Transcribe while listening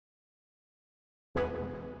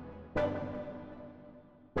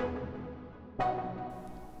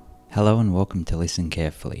Hello and welcome to Listen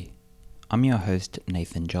Carefully. I'm your host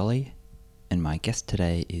Nathan Jolly, and my guest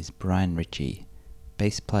today is Brian Ritchie,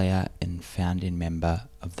 bass player and founding member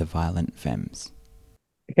of the Violent Femmes.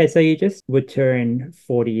 Okay, so you just were touring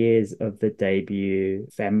 40 years of the debut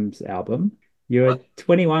Femmes album. You were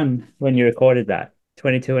 21 when you recorded that,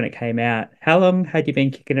 22 when it came out. How long had you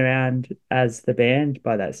been kicking around as the band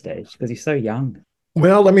by that stage? Because you're so young.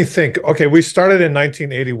 Well, let me think. Okay, we started in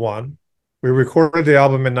 1981. We recorded the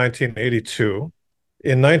album in 1982.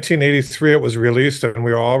 In 1983, it was released, and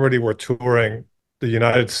we already were touring the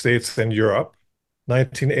United States and Europe.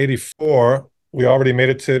 1984, we already made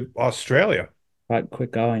it to Australia. Quite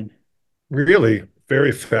quick going. Really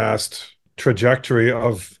very fast trajectory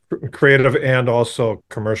of creative and also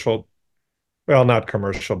commercial, well, not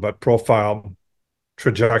commercial, but profile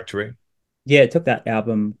trajectory. Yeah, it took that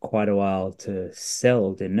album quite a while to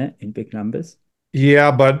sell, didn't it, in big numbers?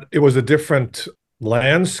 Yeah, but it was a different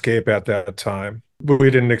landscape at that time.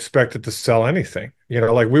 We didn't expect it to sell anything.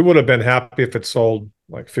 Like we would have been happy if it sold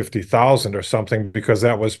like 50,000 or something, because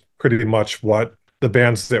that was pretty much what the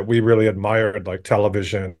bands that we really admired, like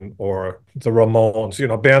Television or the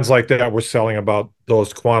Ramones, bands like that were selling about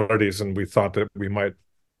those quantities. And we thought that we might,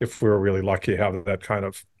 if we were really lucky, have that kind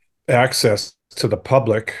of access to the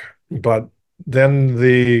public. But then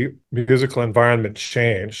the musical environment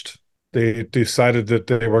changed. They decided that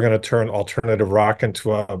they were going to turn alternative rock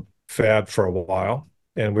into a fad for a while,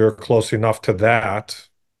 and we were close enough to that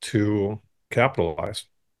to capitalize.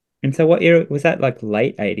 And so what era was that, like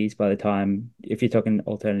late 80s by the time, if you're talking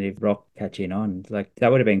alternative rock catching on? Like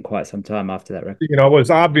that would have been quite some time after that record. It was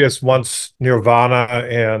obvious once Nirvana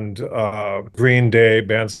and Green Day,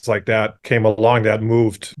 bands like that came along, that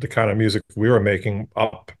moved the kind of music we were making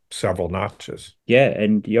up several notches. Yeah,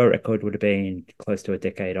 and your record would have been close to a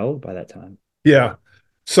decade old by that time. Yeah.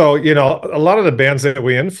 So, a lot of the bands that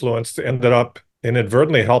we influenced ended up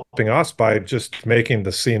inadvertently helping us by just making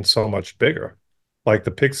the scene so much bigger, like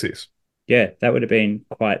the Pixies. Yeah, that would have been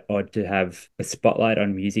quite odd to have a spotlight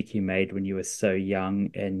on music you made when you were so young.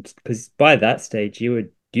 And because by that stage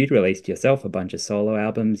you'd released yourself a bunch of solo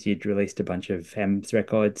albums, you'd released a bunch of Hems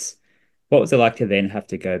records. What was it like to then have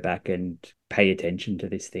to go back and pay attention to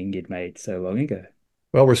this thing you'd made so long ago?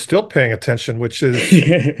 Well, we're still paying attention, which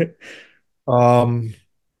is, um,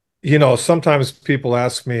 sometimes people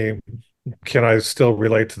ask me, can I still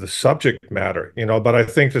relate to the subject matter? But I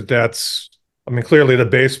think I mean, clearly the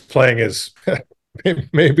bass playing is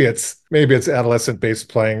maybe it's adolescent bass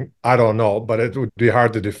playing. I don't know, but it would be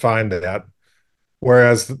hard to define that.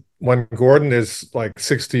 Whereas when Gordon is like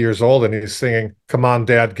 60 years old and he's singing, "Come on,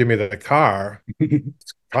 Dad, give me the car,"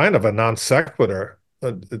 it's kind of a non sequitur.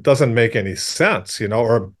 It doesn't make any sense,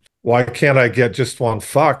 or why can't I get just one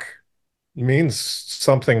fuck means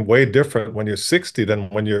something way different when you're 60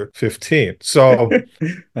 than when you're 15. So,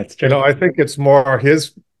 That's true. I think it's more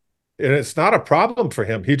his, and it's not a problem for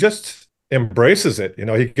him. He just embraces it.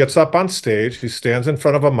 He gets up on stage, he stands in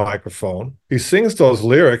front of a microphone, he sings those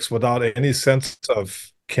lyrics without any sense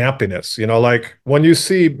of campiness. Like when you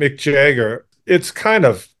see Mick Jagger, it's kind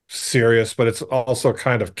of serious, but it's also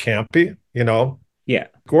kind of campy. Yeah.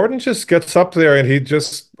 Gordon just gets up there and he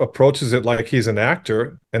just approaches it like he's an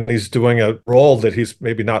actor and he's doing a role that he's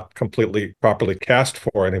maybe not completely properly cast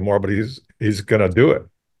for anymore, but he's gonna do it.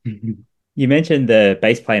 You mentioned the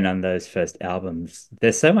bass playing on those first albums.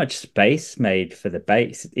 There's so much space made for the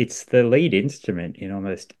bass. It's the lead instrument in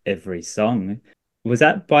almost every song. Was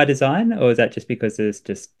that by design, or was that just because there's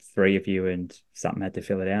just three of you and something had to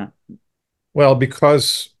fill it out? Well,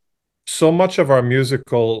 because so much of our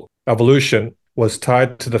musical evolution was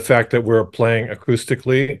tied to the fact that we were playing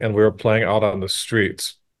acoustically and we were playing out on the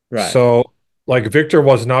streets. Right. So, like, Victor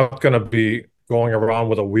was not going to be going around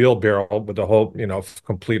with a wheelbarrow with the whole,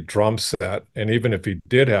 complete drum set. And even if he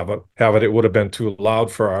did have it, it would have been too loud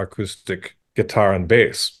for our acoustic guitar and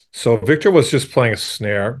bass. So Victor was just playing a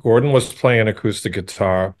snare. Gordon was playing an acoustic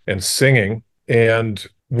guitar and singing. And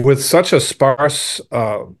with such a sparse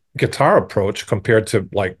guitar approach compared to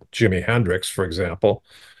like Jimi Hendrix, for example,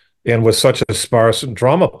 and with such a sparse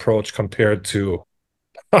drum approach compared to,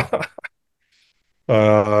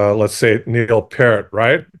 let's say, Neil Peart,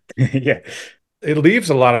 right? Yeah. It leaves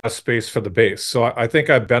a lot of space for the bass. So I think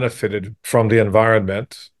I benefited from the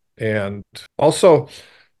environment. And also,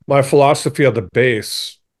 my philosophy of the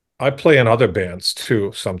bass, I play in other bands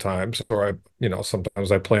too sometimes, or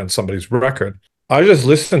sometimes I play on somebody's record. I just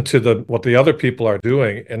listen to what the other people are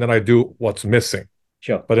doing, and then I do what's missing.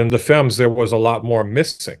 Sure. But in the Femmes, there was a lot more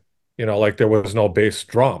missing. Like there was no bass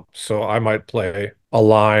drum. So I might play a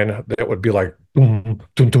line that would be like, doom,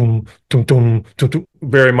 doom, doom, doom, doom, doom, doom,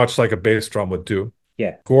 very much like a bass drum would do.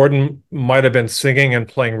 Yeah. Gordon might have been singing and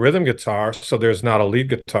playing rhythm guitar, so there's not a lead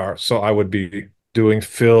guitar. So I would be doing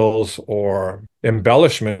fills or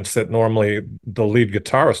embellishments that normally the lead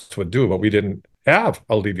guitarist would do, but we didn't have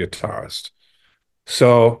a lead guitarist.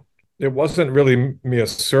 So it wasn't really me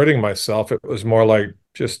asserting myself. It was more like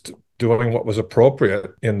just doing what was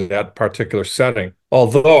appropriate in that particular setting.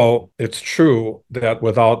 Although it's true that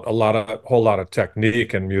without whole lot of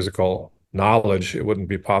technique and musical knowledge, it wouldn't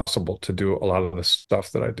be possible to do a lot of the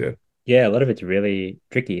stuff that I did. Yeah, a lot of it's really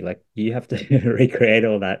tricky. Like you have to recreate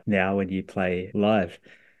all that now when you play live.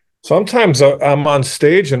 Sometimes I'm on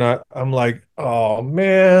stage and I'm like, oh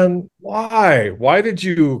man, why? Why did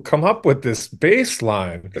you come up with this bass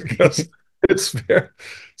line? Because it's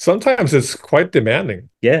sometimes it's quite demanding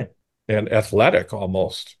Yeah. and athletic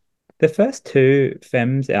almost. The first two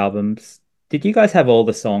Femmes albums, did you guys have all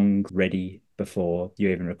the songs ready before you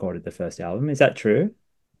even recorded the first album? Is that true?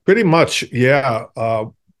 Pretty much, yeah.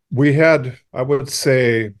 We had, I would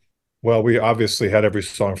say, well, we obviously had every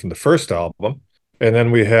song from the first album. And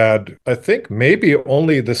then we had, I think maybe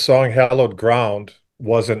only the song Hallowed Ground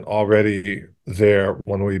wasn't already there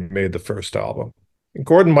when we made the first album.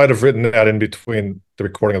 Gordon might have written that in between the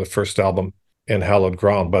recording of the first album and Hallowed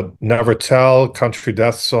Ground, but Never Tell, Country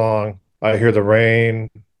Death Song, I Hear the Rain,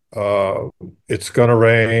 uh, It's Gonna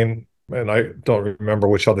Rain, and I don't remember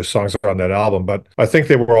which other songs are on that album, but I think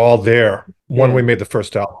they were all there when we Yeah. made the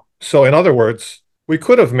first album. So in other words, we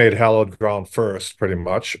could have made Hallowed Ground first, pretty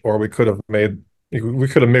much, or we could have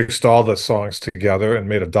mixed all the songs together and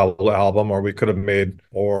made a double album, or we could have made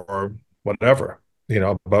or whatever,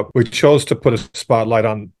 but we chose to put a spotlight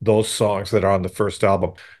on those songs that are on the first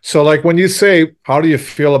album. So like when you say, how do you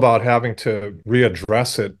feel about having to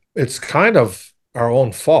readdress it? It's kind of our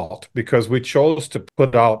own fault because we chose to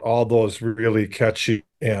put out all those really catchy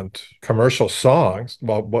and commercial songs,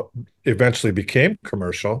 well, what eventually became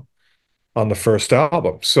commercial on the first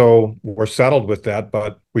album. So we're settled with that,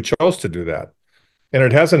 but we chose to do that. And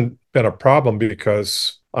it hasn't been a problem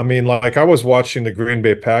because, I mean, like I was watching the Green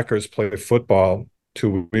Bay Packers play football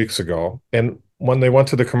 2 weeks ago, and when they went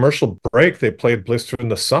to the commercial break, they played Blister in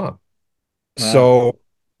the Sun. Wow. So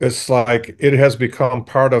it's like it has become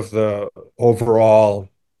part of the overall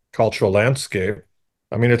cultural landscape.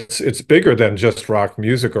 I mean, it's bigger than just rock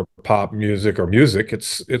music or pop music or music.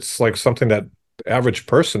 It's like something that the average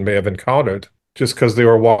person may have encountered just because they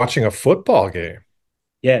were watching a football game.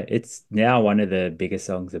 Yeah, it's now one of the biggest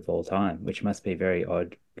songs of all time, which must be very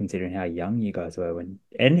odd considering how young you guys were when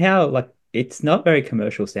and how like it's not very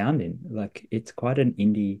commercial sounding. Like it's quite an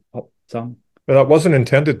indie pop song. But it wasn't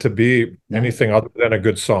intended to be No. anything other than a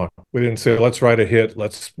good song. We didn't say, let's write a hit,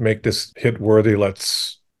 let's make this hit worthy,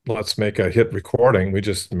 let's make a hit recording. We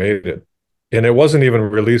just made it. And it wasn't even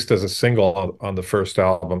released as a single on the first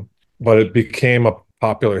album, but it became a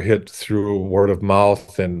popular hit through word of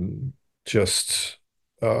mouth and just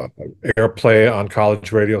uh, airplay on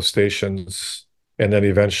college radio stations, and then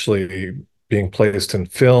eventually being placed in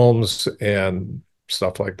films and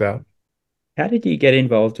stuff like that. How did you get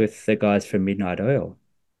involved with the guys from Midnight Oil?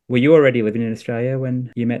 Were you already living in Australia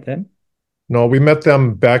when you met them? No, we met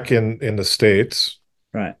them back in the States.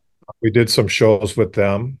 Right. We did some shows with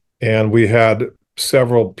them, and we had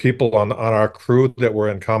several people on our crew that were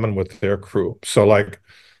in common with their crew. So like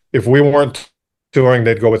if we weren't touring,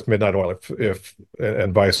 they'd go with Midnight Oil if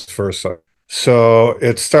and vice versa. So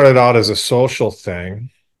it started out as a social thing.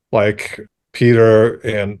 Like Peter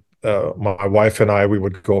and my wife and I, we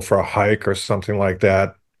would go for a hike or something like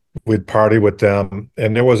that. We'd party with them.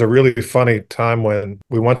 And there was a really funny time when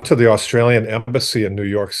we went to the Australian embassy in New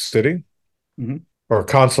York City, Hmm. or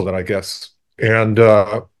consulate, I guess. And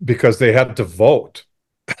because they had to vote.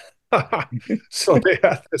 So they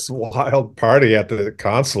had this wild party at the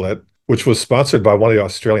consulate, which was sponsored by one of the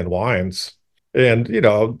Australian wines. And,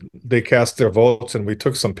 they cast their votes and we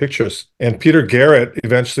took some pictures. And Peter Garrett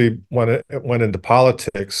eventually went into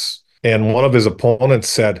politics. And one of his opponents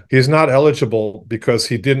said he's not eligible because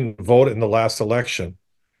he didn't vote in the last election.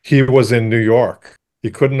 He was in New York. He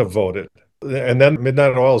couldn't have voted. And then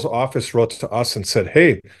Midnight Oil's office wrote to us and said,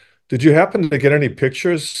 hey, did you happen to get any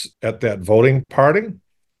pictures at that voting party?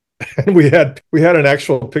 And we had an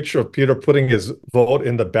actual picture of Peter putting his vote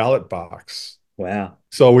in the ballot box. Wow.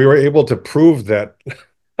 So we were able to prove that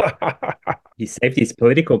He saved his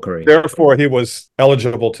political career. therefore he was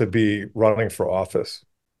eligible to be running for office.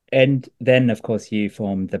 And then, of course, you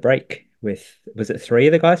formed The Break with, was it three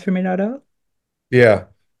of the guys from Midnight Oil? Yeah.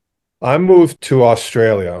 I moved to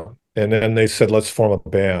Australia and then they said, let's form a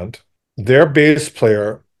band. Their bass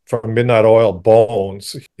player from Midnight Oil,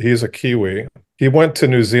 Bones, he's a Kiwi. He went to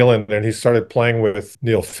New Zealand and he started playing with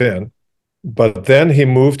Neil Finn. But then he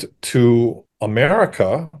moved to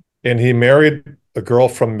America and he married a girl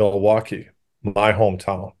from Milwaukee, my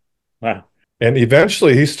hometown. Wow. And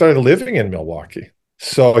eventually he started living in Milwaukee.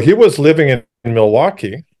 So he was living in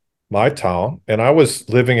Milwaukee, my town, and I was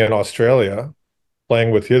living in Australia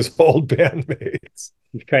playing with his old bandmates.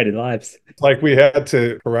 You've traded lives. Like we had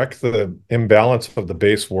to correct the imbalance of the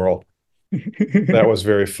bass world. That was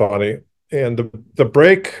very funny. And the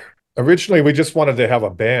break, originally we just wanted to have a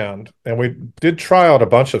band, and we did try out a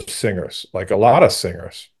bunch of singers, like a lot of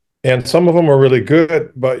singers. And some of them were really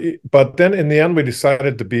good, but then in the end we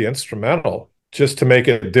decided to be instrumental just to make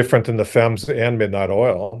it different than the Femmes and Midnight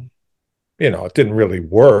Oil. It didn't really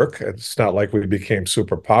work. It's not like we became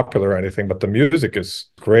super popular or anything, but the music is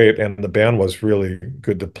great and the band was really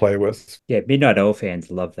good to play with. Yeah, Midnight Oil fans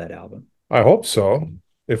love that album. I hope so,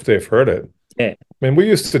 if they've heard it. Yeah. I mean, we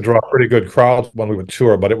used to draw pretty good crowds when we would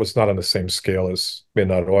tour, but it was not on the same scale as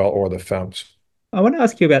Midnight Oil or the Femmes. I want to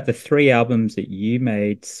ask you about the three albums that you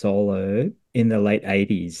made solo in the late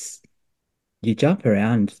 80s. You jump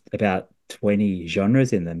around about 20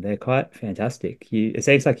 genres in them. They're quite fantastic. It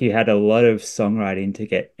seems like you had a lot of songwriting to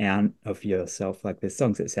get out of yourself. Like there's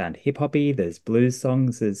songs that sound hip hoppy, there's blues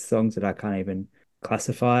songs, there's songs that I can't even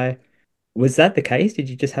classify. Was that the case? Did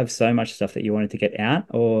you just have so much stuff that you wanted to get out,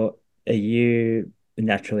 or are you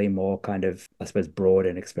naturally more kind of, I suppose, broad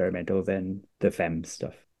and experimental than the femme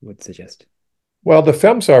stuff would suggest? Well,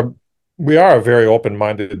 we are a very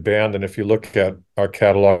open-minded band, and if you look at our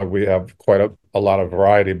catalog, we have quite a lot of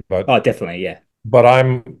variety. Oh, definitely, yeah. But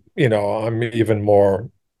I'm even more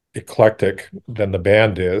eclectic than the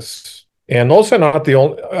band is. And those are not the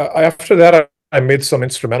only. After that, I made some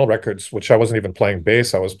instrumental records, which I wasn't even playing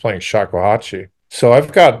bass. I was playing shakuhachi. So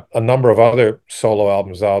I've got a number of other solo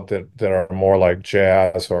albums out that are more like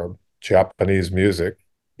jazz or Japanese music.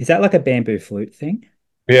 Is that like a bamboo flute thing?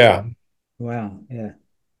 Yeah. Wow, yeah.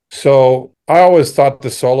 So I always thought the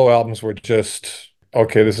solo albums were just,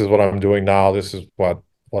 okay, this is what I'm doing now. This is what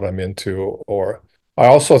I'm into. Or I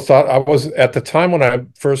also thought at the time when I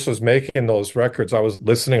first was making those records, I was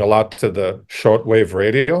listening a lot to the shortwave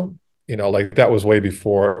radio. Like that was way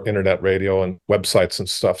before internet radio and websites and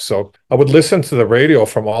stuff. So I would listen to the radio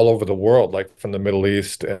from all over the world, like from the Middle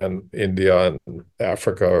East and India and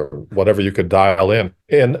Africa, or whatever you could dial in.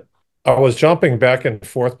 And I was jumping back and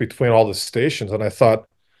forth between all the stations, and I thought,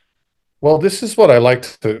 well, this is what I like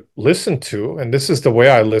to listen to, and this is the way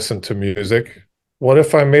I listen to music. What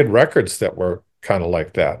if I made records that were kind of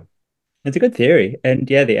like that? It's a good theory. And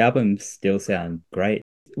yeah, the albums still sound great.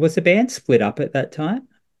 Was the band split up at that time?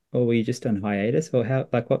 Or were you just on hiatus? Or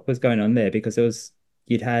what was going on there? Because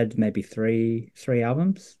you'd had maybe three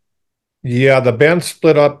albums? Yeah, the band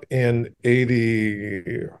split up in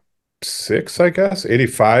 86, I guess,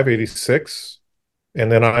 85, 86.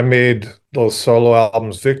 And then I made those solo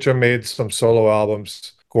albums. Victor made some solo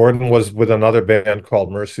albums. Gordon was with another band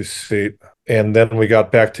called Mercy Seat. And then we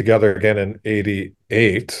got back together again in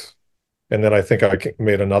 88. And then I think I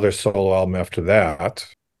made another solo album after that.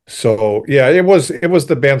 So yeah, it was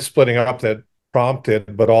the band splitting up that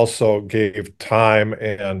prompted, but also gave time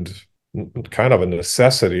and kind of a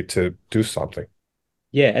necessity to do something.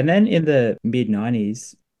 Yeah, and then in the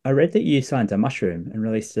mid-90s, I read that you signed to Mushroom and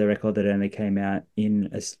released a record that only came out in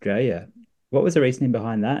Australia. What was the reasoning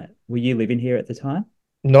behind that? Were you living here at the time?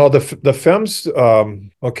 No, the Femmes,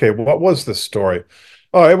 okay, what was the story?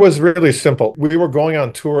 Oh, it was really simple. We were going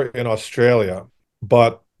on tour in Australia,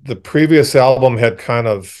 but the previous album had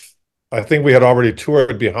I think we had already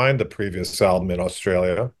toured behind the previous album in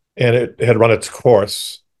Australia, and it had run its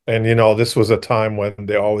course. And, this was a time when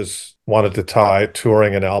they always wanted to tie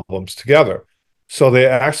touring and albums together. So they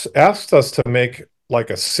asked us to make like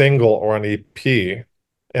a single or an EP,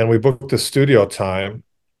 and we booked the studio time,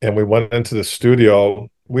 and we went into the studio.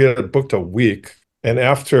 We had booked a week, and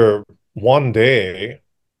after one day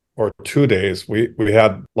or 2 days, we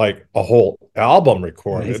had like a whole album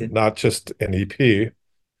recorded, Amazing. not just an EP.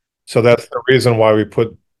 So that's the reason why we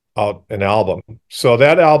put out an album. So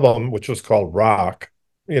that album, which was called Rock,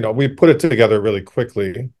 we put it together really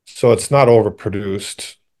quickly, so it's not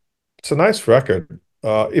overproduced. It's a nice record.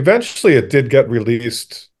 Eventually, it did get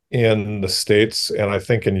released in the States and I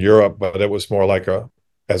think in Europe, but it was more like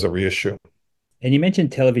as a reissue. And you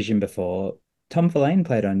mentioned television before. Tom Verlaine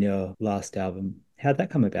played on your last album. How'd that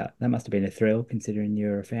come about? That must have been a thrill considering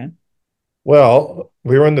you're a fan. Well,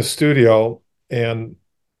 we were in the studio, and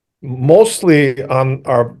mostly on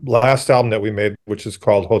our last album that we made, which is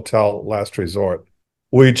called Hotel Last Resort,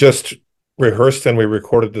 we just rehearsed and we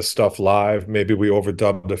recorded this stuff live. Maybe we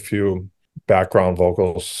overdubbed a few background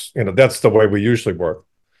vocals. That's the way we usually work.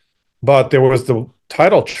 But there was the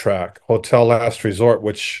title track, Hotel Last Resort,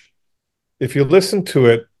 which if you listen to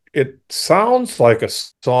it, it sounds like a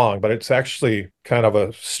song, but it's actually kind of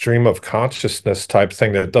a stream of consciousness type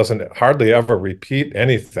thing that doesn't hardly ever repeat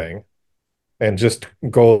anything and just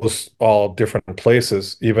goes all different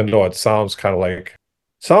places, even though it sounds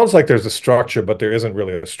like there's a structure, but there isn't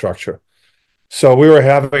really a structure. So we were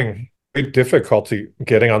having great difficulty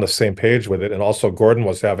getting on the same page with it. And also Gordon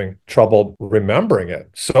was having trouble remembering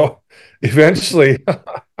it. So eventually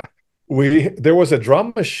there was a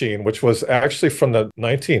drum machine, which was actually from the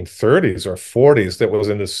 1930s or 40s that was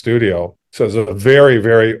in the studio. So it was a very,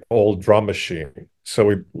 very old drum machine. So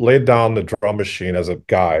we laid down the drum machine as a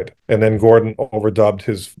guide. And then Gordon overdubbed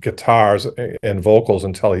his guitars and vocals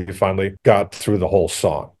until he finally got through the whole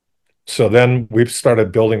song. So then we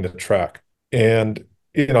started building the track. And,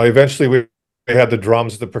 eventually we had the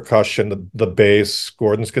drums, the percussion, the bass,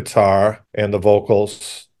 Gordon's guitar, and the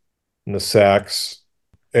vocals and the sax.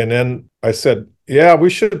 And then I said, yeah, we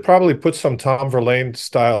should probably put some Tom Verlaine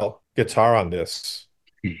style guitar on this.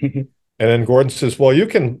 And then Gordon says, well, you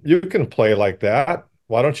can play like that.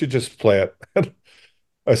 Why don't you just play it?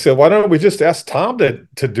 I said, why don't we just ask Tom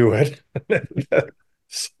to do it?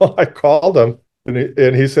 So I called him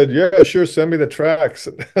and he said, yeah, sure, send me the tracks.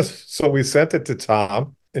 So we sent it to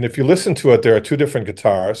Tom. And if you listen to it, there are two different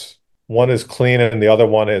guitars. One is clean and the other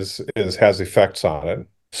one has effects on it.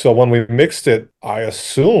 So when we mixed it, I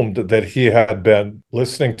assumed that he had been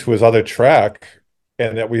listening to his other track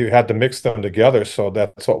and that we had to mix them together. So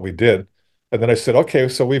that's what we did. And then I said, okay,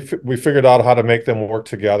 so we figured out how to make them work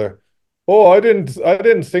together. Oh, I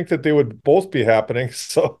didn't think that they would both be happening.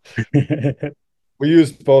 So we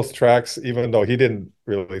used both tracks, even though he didn't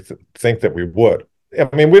really think that we would.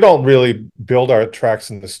 I mean, we don't really build our tracks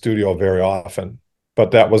in the studio very often,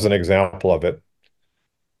 but that was an example of it.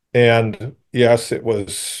 And yes, it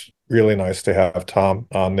was really nice to have Tom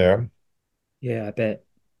on there. Yeah, I bet.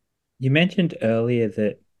 You mentioned earlier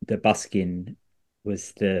that the buskin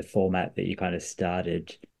was the format that you kind of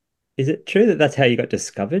started. Is it true that that's how you got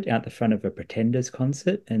discovered out the front of a Pretenders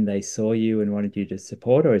concert and they saw you and wanted you to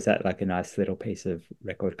support, or is that like a nice little piece of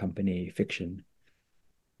record company fiction?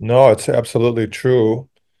 No, it's absolutely true.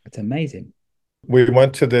 It's amazing. We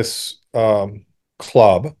went to this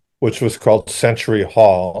club, which was called Century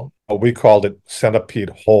Hall. We called it Centipede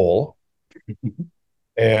Hole.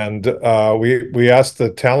 And we asked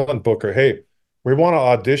the talent booker, hey, we want to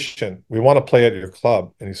audition. We want to play at your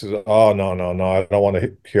club. And he says, oh, no, no, no, I don't want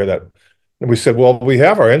to hear that. And we said, well, we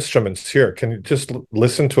have our instruments here. Can you just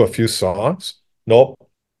listen to a few songs? Nope.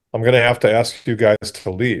 I'm going to have to ask you guys to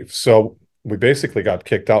leave. So we basically got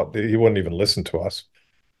kicked out. He wouldn't even listen to us.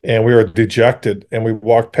 And we were dejected. And we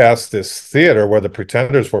walked past this theater where the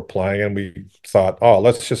Pretenders were playing. And we thought, oh,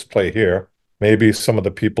 let's just play here. Maybe some of the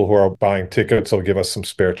people who are buying tickets will give us some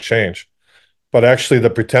spare change. But actually, the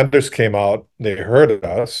Pretenders came out, they heard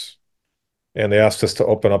us, and they asked us to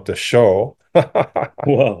open up the show,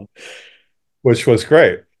 Whoa. which was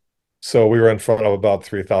great. So we were in front of about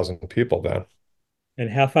 3,000 people then. And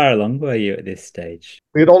how far along were you at this stage?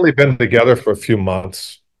 We had only been together for a few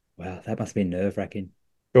months. Wow, that must be nerve-wracking.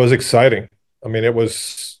 It was exciting. I mean,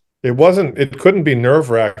 it couldn't be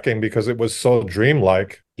nerve-wracking because it was so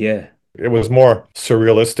dreamlike. Yeah. It was more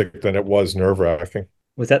surrealistic than it was nerve-wracking.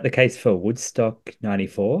 Was that the case for Woodstock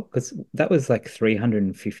 94? Because that was like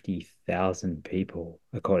 350,000 people,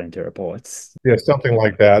 according to reports. Yeah, something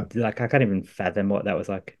like that. Like, I can't even fathom what that was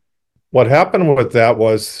like. What happened with that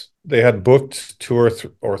was they had booked two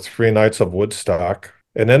or three nights of Woodstock,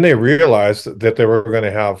 and then they realized that they were going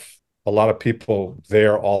to have a lot of people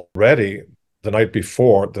there already the night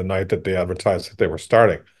before, the night that they advertised that they were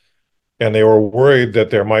starting. And they were worried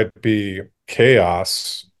that there might be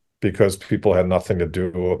chaos because people had nothing to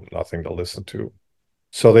do, nothing to listen to.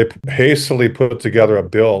 So they hastily put together a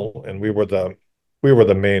bill, and we were the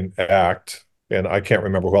main act. And I can't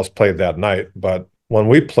remember who else played that night, but when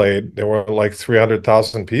we played, there were like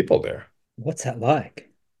 300,000 people there. What's that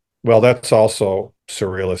like? Well, that's also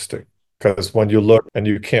surrealistic because when you look and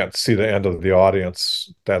you can't see the end of the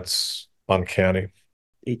audience, that's uncanny.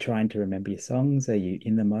 Are you trying to remember your songs? Are you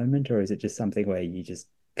in the moment, or is it just something where you just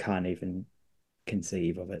can't even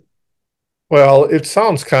conceive of it? Well, it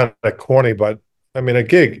sounds kind of corny, but I mean, a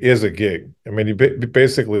gig is a gig. I mean, you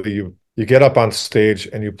get up on stage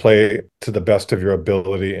and you play to the best of your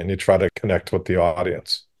ability and you try to connect with the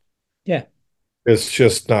audience. Yeah. It's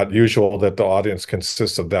just not usual that the audience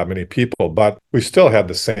consists of that many people, but we still had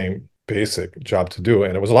the same basic job to do.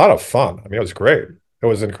 And it was a lot of fun. I mean, it was great. It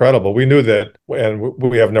was incredible. We knew that, and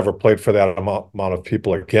we have never played for that amount of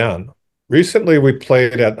people again. Recently, we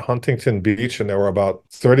played at Huntington Beach, and there were about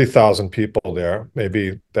 30,000 people there.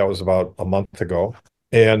 Maybe that was about a month ago.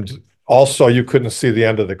 And also, you couldn't see the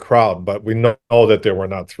end of the crowd, but we know that there were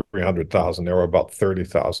not 300,000. There were about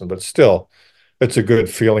 30,000. But still, it's a good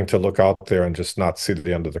feeling to look out there and just not see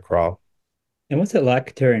the end of the crowd. And what's it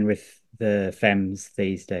like touring with the Femmes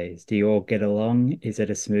these days? Do you all get along? Is it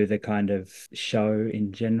a smoother kind of show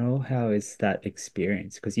in general? How is that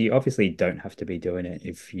experience? Because you obviously don't have to be doing it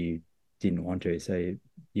if you didn't want to, so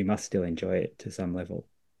you must still enjoy it to some level.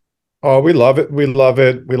 Oh, we love it. We love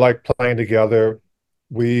it. We like playing together.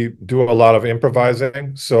 We do a lot of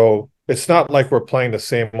improvising. So it's not like we're playing the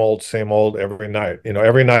same old every night. You know,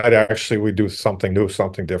 every night actually we do something new,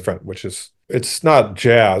 something different, which is, it's not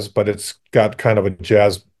jazz, but it's got kind of a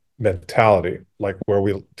jazz mentality, like where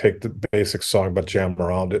we take the basic song but jam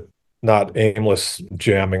around it. Not aimless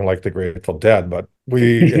jamming like the Grateful Dead, but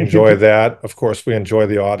we enjoy that. Of course, we enjoy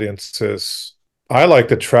the audiences. I like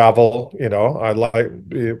to travel, you know,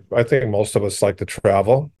 I think most of us like to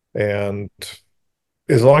travel. And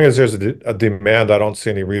as long as there's a demand, I don't see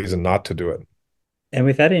any reason not to do it. And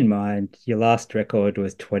with that in mind, your last record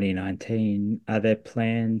was 2019. Are there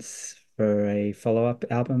plans for a follow-up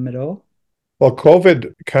album at all? Well,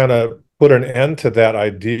 COVID kind of put an end to that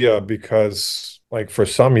idea because, like, for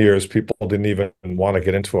some years, people didn't even want to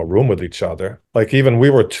get into a room with each other. Like, even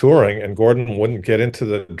we were touring and Gordon wouldn't get into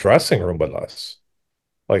the dressing room with us.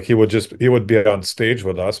 Like he would be on stage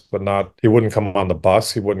with us, but not, he wouldn't come on the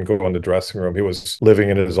bus. He wouldn't go in the dressing room. He was living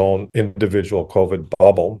in his own individual COVID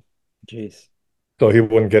bubble. Jeez. So he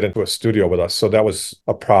wouldn't get into a studio with us. So that was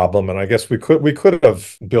a problem. And I guess we could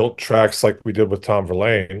have built tracks like we did with Tom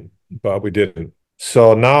Verlaine, but we didn't.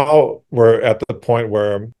 So now we're at the point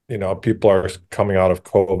where, you know, people are coming out of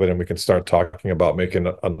COVID and we can start talking about making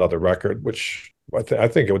another record, which I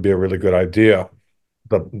think it would be a really good idea.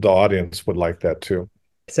 The audience would like that too.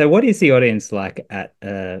 So what is the audience like at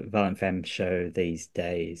a Violent Femmes show these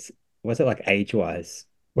days? What's it like age-wise?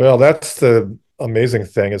 Well, that's the amazing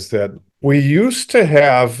thing is that we used to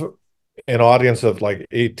have an audience of like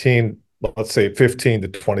 18, let's say 15 to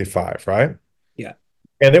 25, right? Yeah.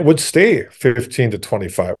 And it would stay 15 to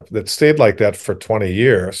 25. It stayed like that for 20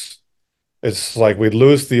 years. It's like we'd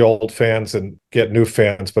lose the old fans and get new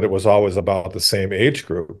fans, but it was always about the same age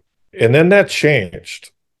group. And then that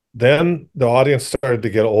changed. Then the audience started to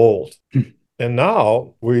get old. And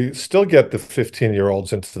now we still get the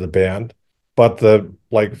 15-year-olds into the band, but the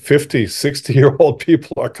like 50, 60-year-old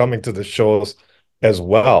people are coming to the shows as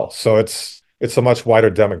well. So it's a much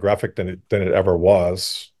wider demographic than it ever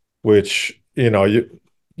was, which, you know,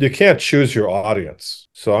 you can't choose your audience.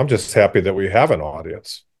 So I'm just happy that we have an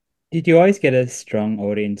audience. Did you always get a strong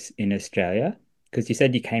audience in Australia? Because you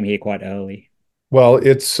said you came here quite early. Well,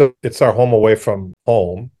 it's our home away from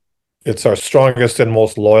home. It's our strongest and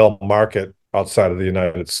most loyal market outside of the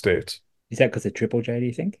United States. Is that because of Triple J, do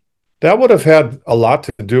you think? That would have had a lot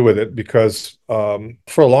to do with it because for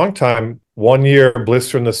a long time, one year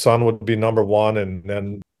Blister in the Sun would be number one, and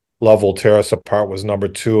then Love Will Tear Us Apart was number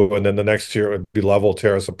two, and then the next year it would be Love Will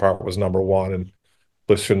Tear Us Apart was number one, and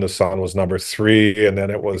Blister in the Sun was number three, and then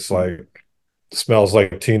it was like Smells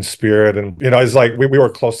Like Teen Spirit, and you know, it's like we were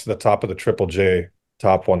close to the top of the Triple J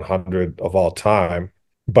top 100 of all time,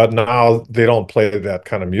 but now they don't play that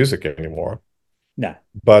kind of music anymore. No.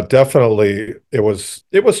 But definitely it was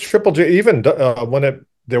Triple J, even when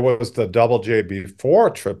there was the Double J before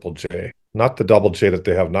Triple J, not the Double J that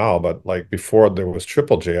they have now, but like before there was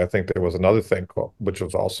Triple J, I think there was another thing called, which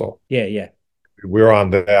was also, Yeah. we were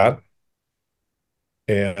on that,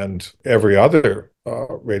 and every other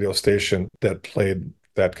radio station that played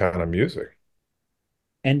that kind of music.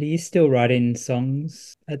 And are you still writing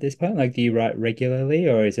songs at this point? Like, do you write regularly,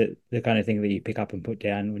 or is it the kind of thing that you pick up and put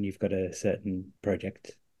down when you've got a certain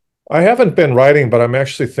project? I haven't been writing, but I'm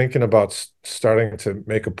actually thinking about starting to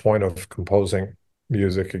make a point of composing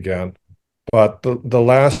music again. But the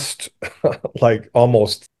last like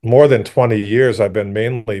almost more than 20 years, I've been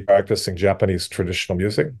mainly practicing Japanese traditional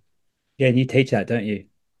music. Yeah, and you teach that, don't you?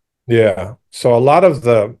 Yeah. So a lot of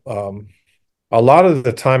the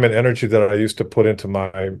time and energy that I used to put into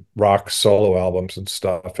my rock solo albums and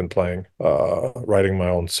stuff and playing, writing my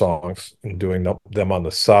own songs and doing them on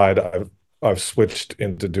the side, I've switched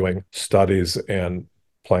into doing studies and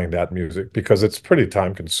playing that music because it's pretty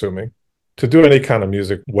time consuming. To do any kind of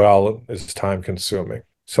music well is time consuming.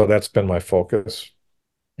 So that's been my focus.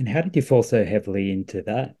 And how did you fall so heavily into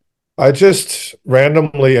that? I just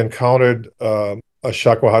randomly encountered a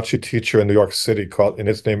shakuhachi teacher in New York City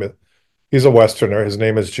and he's a Westerner. His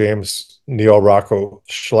name is James Neo-Rocco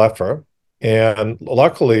Schleffer. And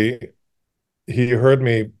luckily, he heard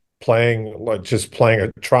me trying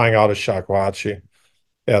out a shakuhachi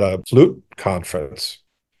at a flute conference.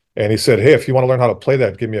 And he said, "Hey, if you want to learn how to play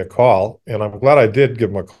that, give me a call." And I'm glad I did give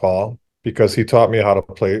him a call because he taught me how to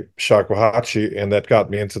play shakuhachi, and that got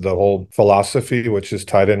me into the whole philosophy, which is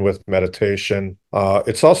tied in with meditation.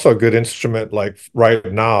 It's also a good instrument. Like right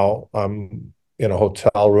now, I'm in a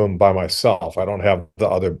hotel room by myself. I don't have the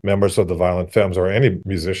other members of the Violent Femmes or any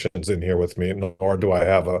musicians in here with me, nor do I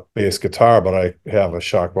have a bass guitar, but I have a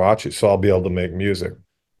shakuhachi, so I'll be able to make music.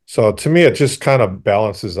 So to me, it just kind of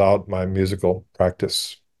balances out my musical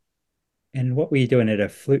practice. And what were you doing at a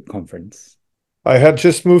flute conference? I had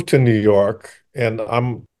just moved to New York, and I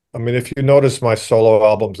mean, if you notice my solo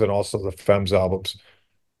albums and also the Femmes albums,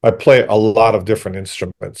 I play a lot of different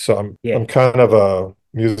instruments. So I'm Yeah. kind of a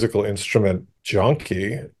musical instrument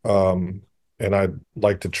junkie, and I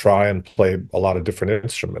like to try and play a lot of different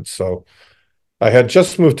instruments. So I had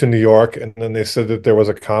just moved to New York, and then they said that there was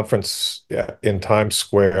a conference, yeah, in Times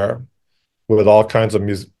Square with all kinds of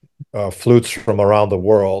flutes from around the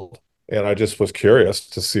world. And I just was curious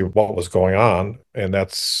to see what was going on. And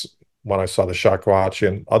that's when I saw the shakuhachi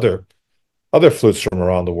and other flutes from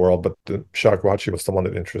around the world. But the shakuhachi was the one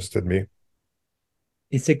that interested me.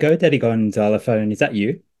 Is the GoDaddy Gone xylophone, is that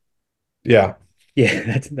you? Yeah.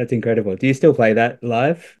 Yeah, that's incredible. Do you still play that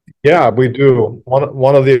live? Yeah, we do.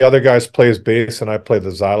 One of the other guys plays bass and I play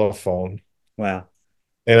the xylophone. Wow.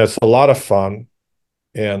 And it's a lot of fun.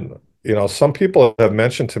 And some people have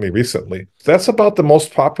mentioned to me recently, that's about the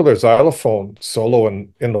most popular xylophone solo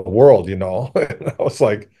in the world. And I was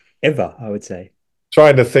like Ever, I would say.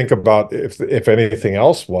 trying to think about if anything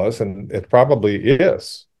else was, and it probably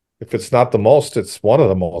is. If it's not the most, it's one of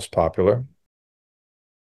the most popular.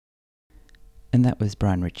 And that was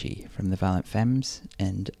Brian Ritchie from the Violent Femmes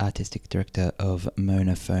and artistic director of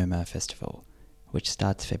Monofoma Festival, which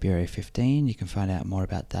starts February 15. You can find out more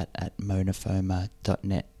about that at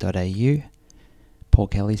monofoma.net.au. Paul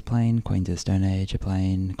Kelly's playing, Queens of the Stone Age are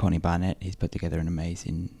playing, Courtney Barnett. He's put together an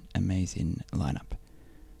amazing lineup.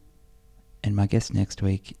 And my guest next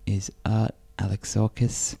week is Art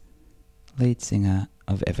Alexakis, lead singer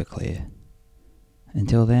of Everclear.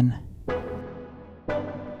 Until then,